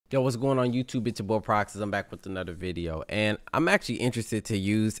Yo, what's going on YouTube? It's your boy Pryoxis. I'm back with another video, and I'm actually interested to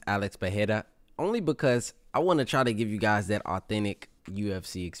use Alex Pereira only because I want to try to give you guys that authentic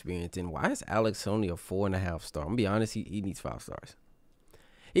UFC experience. And why is Alex only a 4.5 star? I'm gonna be honest, he needs 5 stars.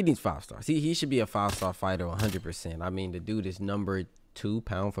 He needs 5 stars. He should be a 5-star fighter 100%. I mean, the dude is number 2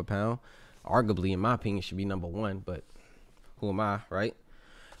 pound for pound. Arguably, in my opinion, should be number 1, but who am I, right?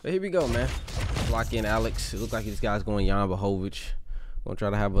 But here we go, man. Lock in Alex. It looks like this guy's going Jan Blachowicz. Gonna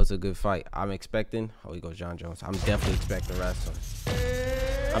try to have us a good fight. I'm expecting. Oh, he goes John Jones. I'm definitely expecting wrestling.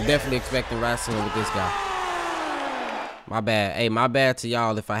 I'm definitely expecting wrestling with this guy. My bad. Hey, my bad to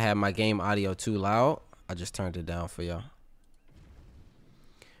y'all if I had my game audio too loud. I just turned it down for y'all.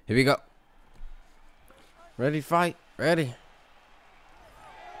 Here we go. Ready to fight? Ready.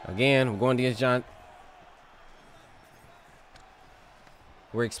 Again, we're going against John.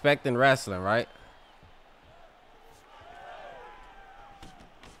 We're expecting wrestling, right?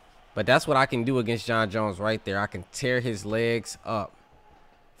 But that's what I can do against John Jones right there. I can tear his legs up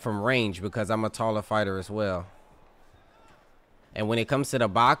from range because I'm a taller fighter as well. And when it comes to the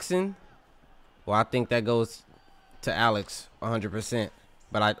boxing, well, I think that goes to Alex 100%.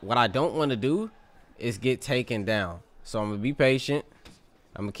 But what I don't want to do is get taken down. So I'm going to be patient.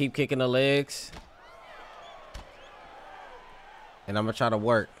 I'm going to keep kicking the legs. And I'm going to try to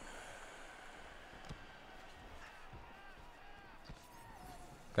work.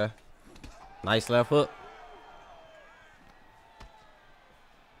 Okay. Nice left hook.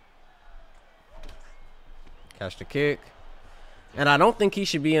 Catch the kick. And I don't think he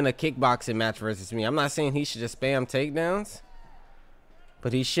should be in a kickboxing match versus me. I'm not saying he should just spam takedowns,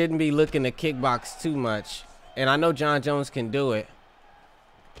 but he shouldn't be looking to kickbox too much. And I know John Jones can do it.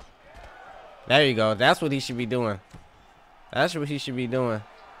 There you go. That's what he should be doing. That's what he should be doing.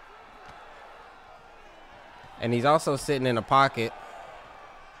 And he's also sitting in the pocket.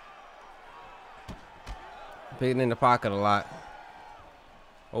 Picking in the pocket a lot.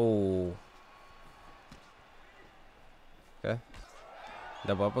 Oh. Okay.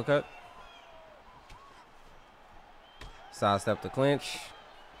 Double uppercut. Sidestep the clinch.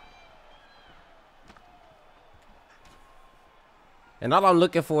 And all I'm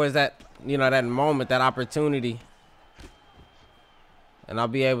looking for is that, you know, that moment, that opportunity. And I'll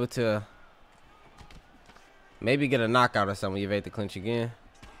be able to maybe get a knockout or something. You evade the clinch again.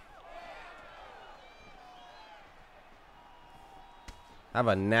 I have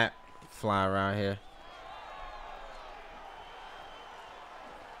a gnat flying around here.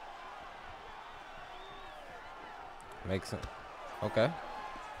 Make some. Okay.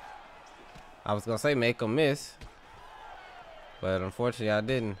 I was going to say make him miss. But unfortunately, I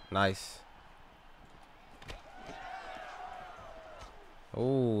didn't. Nice.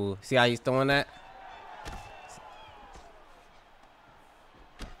 Ooh. See how he's throwing that?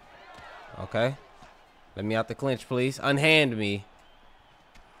 Okay. Let me out the clinch, please. Unhand me.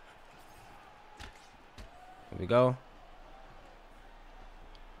 Here we go.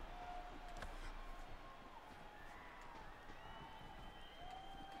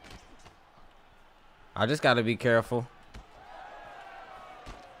 I just got to be careful.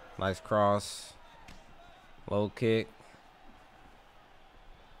 Nice cross. Low kick.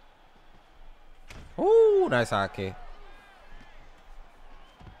 Ooh, nice high kick.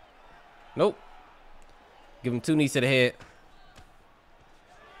 Nope. Give him 2 knees to the head.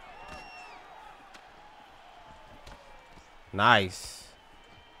 Nice.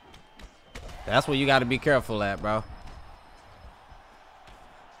 That's where you got to be careful at, bro.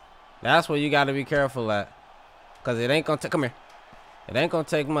 That's where you got to be careful at. Because it ain't going to take... Come here. It ain't going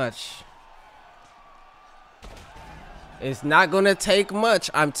to take much. It's not going to take much.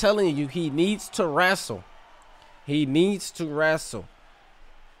 I'm telling you, he needs to wrestle. He needs to wrestle.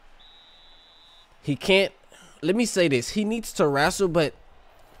 He can't... Let me say this. He needs to wrestle, but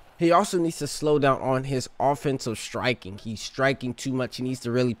he also needs to slow down on his offensive striking. He's striking too much. He needs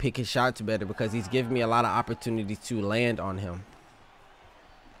to really pick his shots better because he's giving me a lot of opportunities to land on him.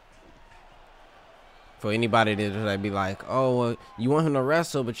 For anybody that be like, oh, well, you want him to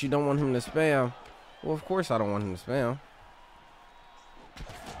wrestle, but you don't want him to spam. Well, of course I don't want him to spam.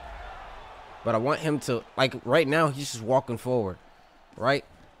 But I want him to, like, right now, he's just walking forward, right?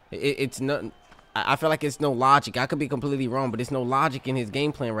 It's nothing. I feel like it's no logic. I could be completely wrong, but there's no logic in his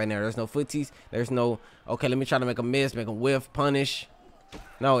game plan right now. There's no footsies. There's no, okay, let me try to make a miss, make a whiff, punish.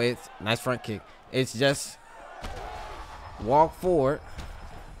 No, it's nice front kick. It's just walk forward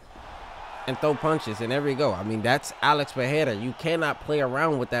and throw punches, and there we go. I mean, that's Alex Pereira. You cannot play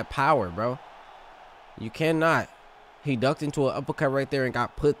around with that power, bro. You cannot. He ducked into an uppercut right there and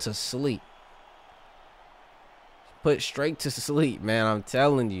got put to sleep. put straight to sleep, man. I'm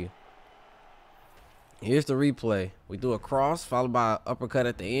telling you. Here's the replay. We do a cross followed by an uppercut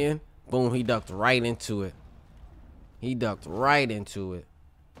at the end. Boom, he ducked right into it. He ducked right into it.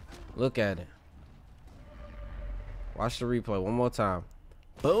 Look at it. Watch the replay one more time.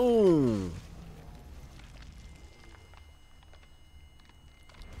 Boom.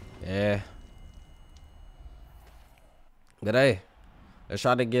 Yeah. But hey, let's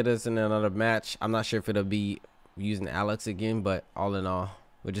try to get us in another match. I'm not sure if it'll be using Alex again, but all in all,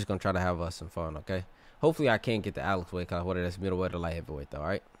 we're just gonna try to have us some fun, okay? Hopefully I can't get the Alex weight class, whether that's middleweight or light heavyweight though,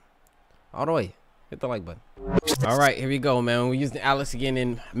 alright? All the way. Hit the like button. Alright, here we go, man. We're using Alex again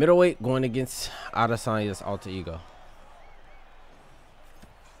in middleweight, going against Adesanya's alter ego.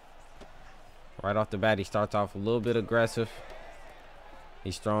 Right off the bat, he starts off a little bit aggressive.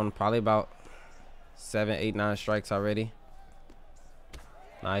 He's thrown probably about 7, 8, 9 strikes already.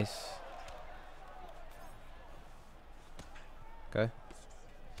 Nice. Okay.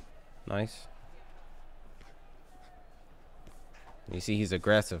 Nice. You see he's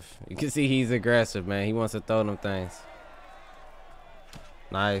aggressive. You can see he's aggressive, man. He wants to throw them things.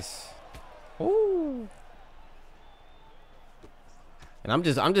 Nice. Ooh. And I'm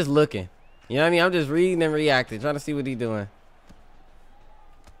just looking. You know what I mean? I'm just reading and reacting, trying to see what he's doing.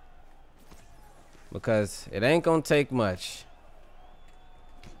 Because it ain't gonna take much.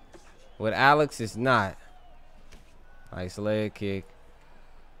 With Alex, it's not. Nice leg kick.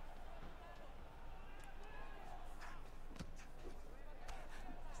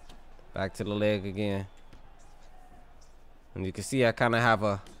 Back to the leg again. And you can see I kind of have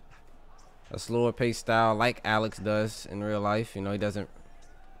a slower pace style like Alex does in real life. You know, he doesn't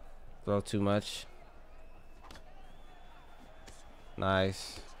throw too much.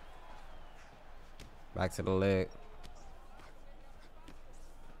 Nice. Back to the leg.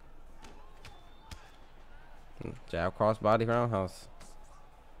 Jab, cross body, roundhouse.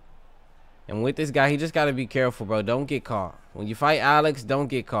 And with this guy, he just got to be careful, bro. Don't get caught. When you fight Alex, don't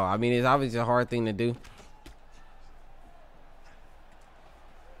get caught. I mean, it's obviously a hard thing to do.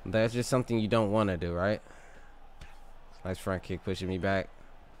 That's just something you don't want to do, right? Nice front kick pushing me back.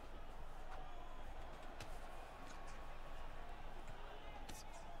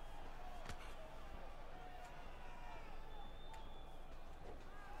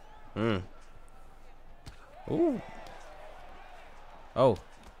 Ooh. Oh.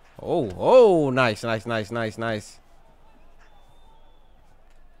 Oh. Oh. Nice. Nice. Nice. Nice. Nice.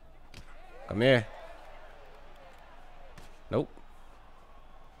 Come here. Nope.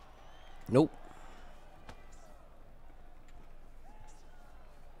 Nope.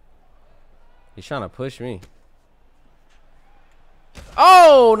 He's trying to push me.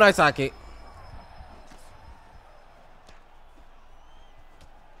 Oh, nice high kick.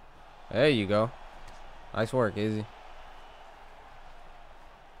 There you go. Nice work, Izzy.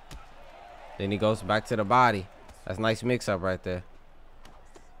 Then he goes back to the body. That's a nice mix-up right there.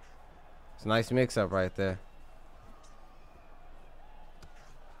 It's a nice mix-up right there.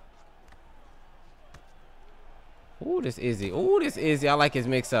 Ooh, this Izzy. Ooh, this Izzy. I like his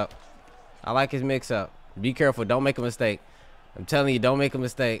mix-up. I like his mix-up. Be careful. Don't make a mistake. I'm telling you, don't make a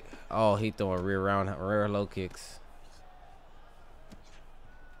mistake. Oh, he throwing rear low kicks.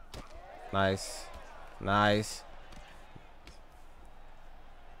 Nice. Nice.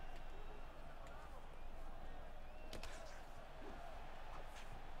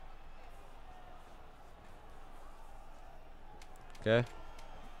 Okay.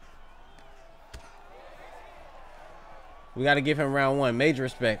 We got to give him round one. Major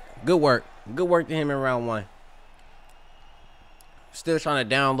respect. Good work. Good work to him in round one. Still trying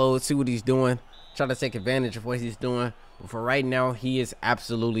to download, see what he's doing. Try to take advantage of what he's doing. But for right now, he is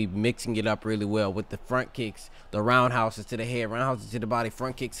absolutely mixing it up really well with the front kicks, the roundhouses to the head, roundhouses to the body,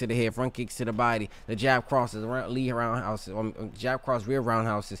 front kicks to the head, front kicks to the body, the jab crosses, lead roundhouses, jab cross, rear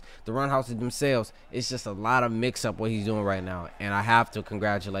roundhouses, the roundhouses themselves. It's just a lot of mix-up what he's doing right now. And I have to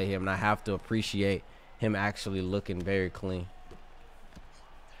congratulate him, and I have to appreciate him actually looking very clean.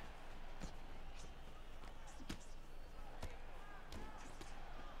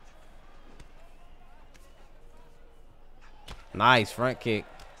 Nice front kick.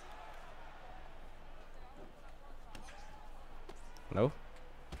 No.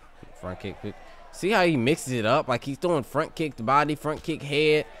 Front kick. See how he mixes it up? Like he's throwing front kick to body, front kick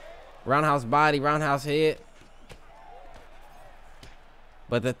head, roundhouse body, roundhouse head.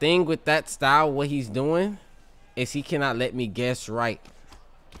 But the thing with that style, what he's doing, is he cannot let me guess right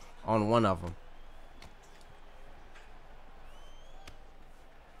on one of them.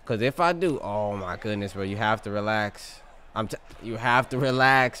 Because if I do, oh my goodness, bro, you have to relax. You have to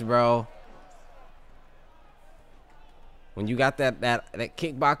relax, bro. When you got that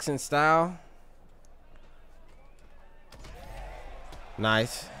kickboxing style.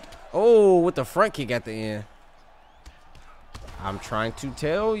 Nice. Oh, with the front kick at the end. I'm trying to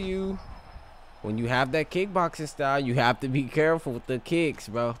tell you, when you have that kickboxing style, you have to be careful with the kicks,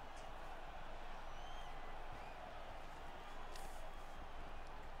 bro.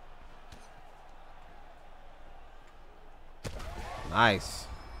 Nice.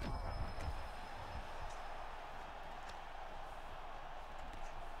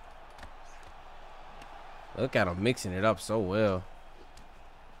 Look at him mixing it up so well.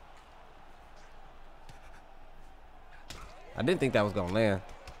 I didn't think that was gonna land.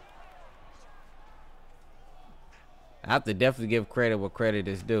 I have to definitely give credit where credit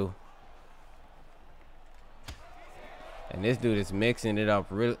is due. And this dude is mixing it up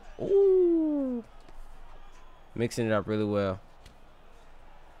really. Ooh, mixing it up really well.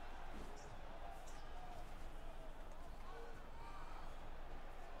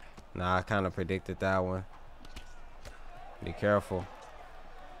 Nah, I kind of predicted that one. Be careful.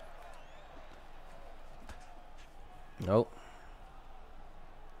 Nope.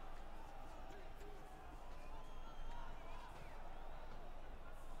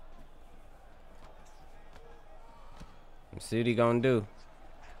 Let's see what he gonna do.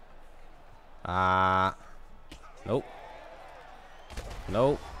 Nope.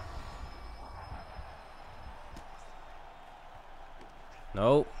 Nope.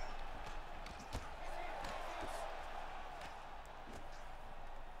 Nope.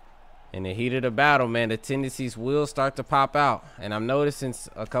 In the heat of the battle, man, the tendencies will start to pop out. And I'm noticing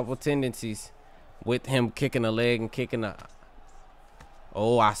a couple tendencies with him kicking a leg and kicking a...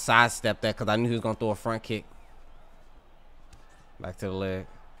 Oh, I sidestepped that because I knew he was going to throw a front kick. Back to the leg.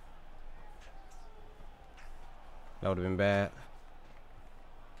 That would have been bad.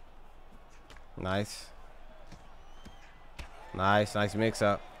 Nice. Nice, nice mix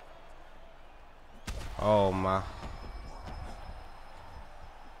up. Oh, my...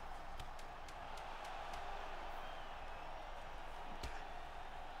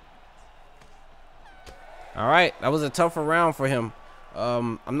 All right, that was a tougher round for him.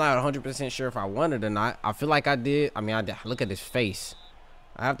 I'm not 100% sure if I won it or not. I feel like I did. I mean, I did. Look at his face.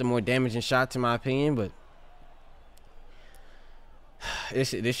 I have the more damaging shots in my opinion, but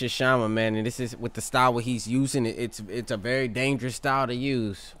this is Shama, man, and this is with the style what he's using. It's a very dangerous style to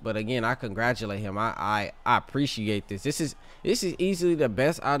use. But again, I congratulate him. I appreciate this. This is easily the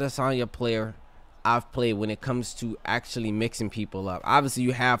best Adesanya player I've played when it comes to actually mixing people up. Obviously,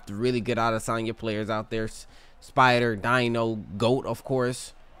 you have the really good Adesanya players out there. Spider, Dino, GOAT, of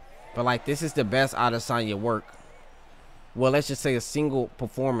course. But, like, this is the best Adesanya work. Well, let's just say a single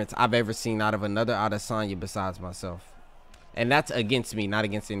performance I've ever seen out of another Adesanya besides myself. And that's against me, not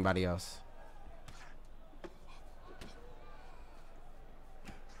against anybody else.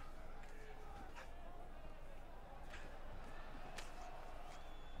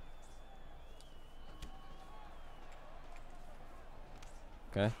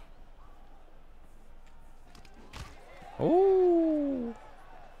 Okay. Ooh.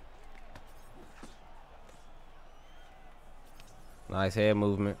 Nice head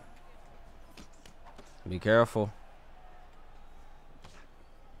movement. Be careful.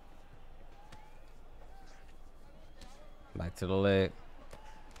 Back to the leg.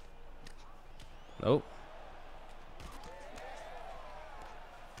 Nope.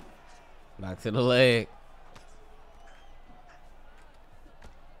 Back to the leg.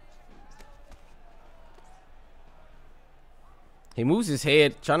 He moves his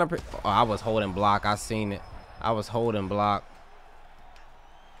head, trying to... Oh, I was holding block. I seen it. I was holding block.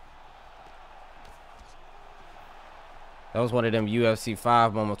 That was one of them UFC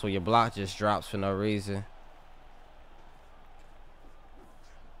 5 moments where your block just drops for no reason.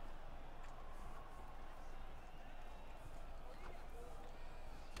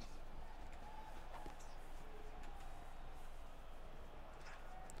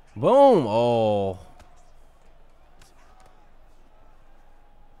 Boom. Oh.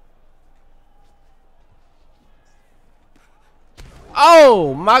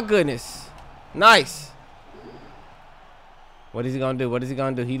 Oh, my goodness. Nice. What is he going to do? What is he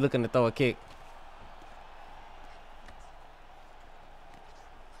going to do? He looking to throw a kick.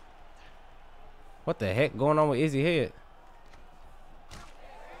 What the heck going on with Izzy head?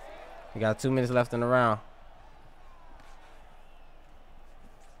 We got 2 minutes left in the round.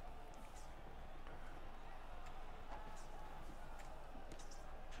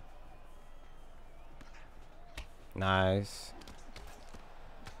 Nice.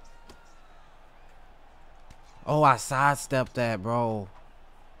 Oh, I sidestepped that, bro.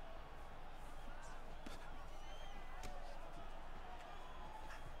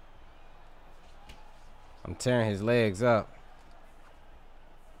 I'm tearing his legs up.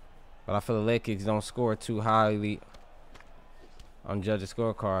 But I feel the leg kicks don't score too highly on judges'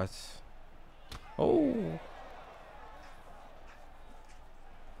 scorecards. Oh.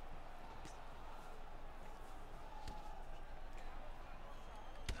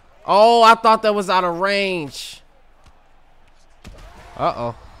 Oh, I thought that was out of range.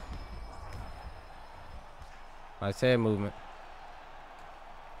 Uh-oh. Nice head movement.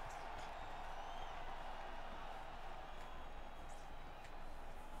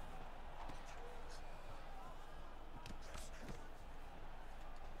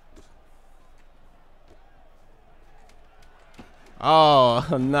 Oh,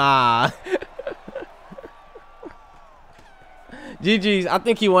 nah. GG's. I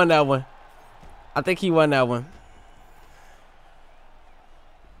think he won that one. I think he won that one.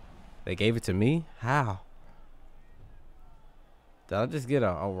 They gave it to me? How? Did I just get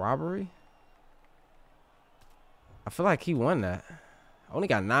a robbery? I feel like he won that. I only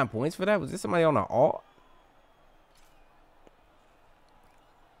got 9 points for that. Was this somebody on an alt?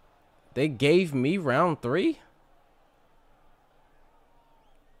 They gave me round 3?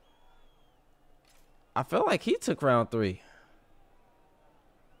 I felt like he took round 3.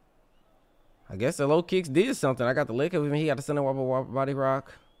 I guess the low kicks did something. I got the leg of him. He got the center wobble body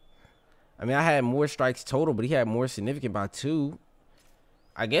rock. I mean, I had more strikes total, but he had more significant by 2.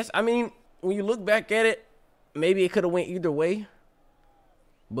 I guess, I mean, when you look back at it, maybe it could have went either way.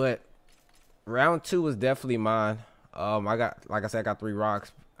 But round 2 was definitely mine. I got, like I said, I got 3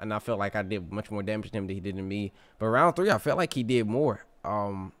 rocks, and I felt like I did much more damage to him than he did to me. But round 3, I felt like he did more.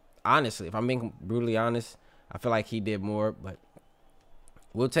 Honestly, if I'm being brutally honest, I feel like he did more, but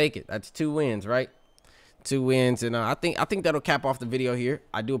we'll take it. That's 2 wins, right? 2 wins, and I think that'll cap off the video here.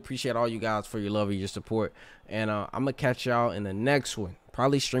 I do appreciate all you guys for your love and your support, and I'm gonna catch y'all in the next one.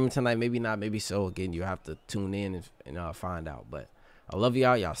 Probably streaming tonight, maybe not, maybe so. Again, you have to tune in and find out. But I love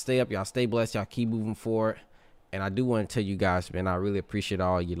y'all. Y'all stay up. Y'all stay blessed. Y'all keep moving forward. And I do want to tell you guys, man, I really appreciate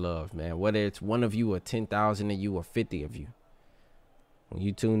all your love, man. Whether it's 1 of you or 10,000 of you or 50 of you, when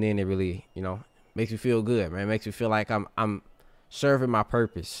you tune in, it really, you know, makes me feel good, man. It makes me feel like I'm serving my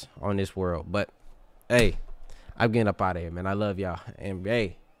purpose on this world. But hey, I'm getting up out of here, man. I love y'all. And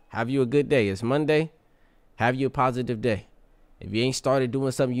hey, have you a good day. It's Monday. Have you a positive day. If you ain't started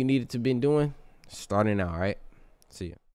doing something you needed to been doing, starting now, all right? See ya.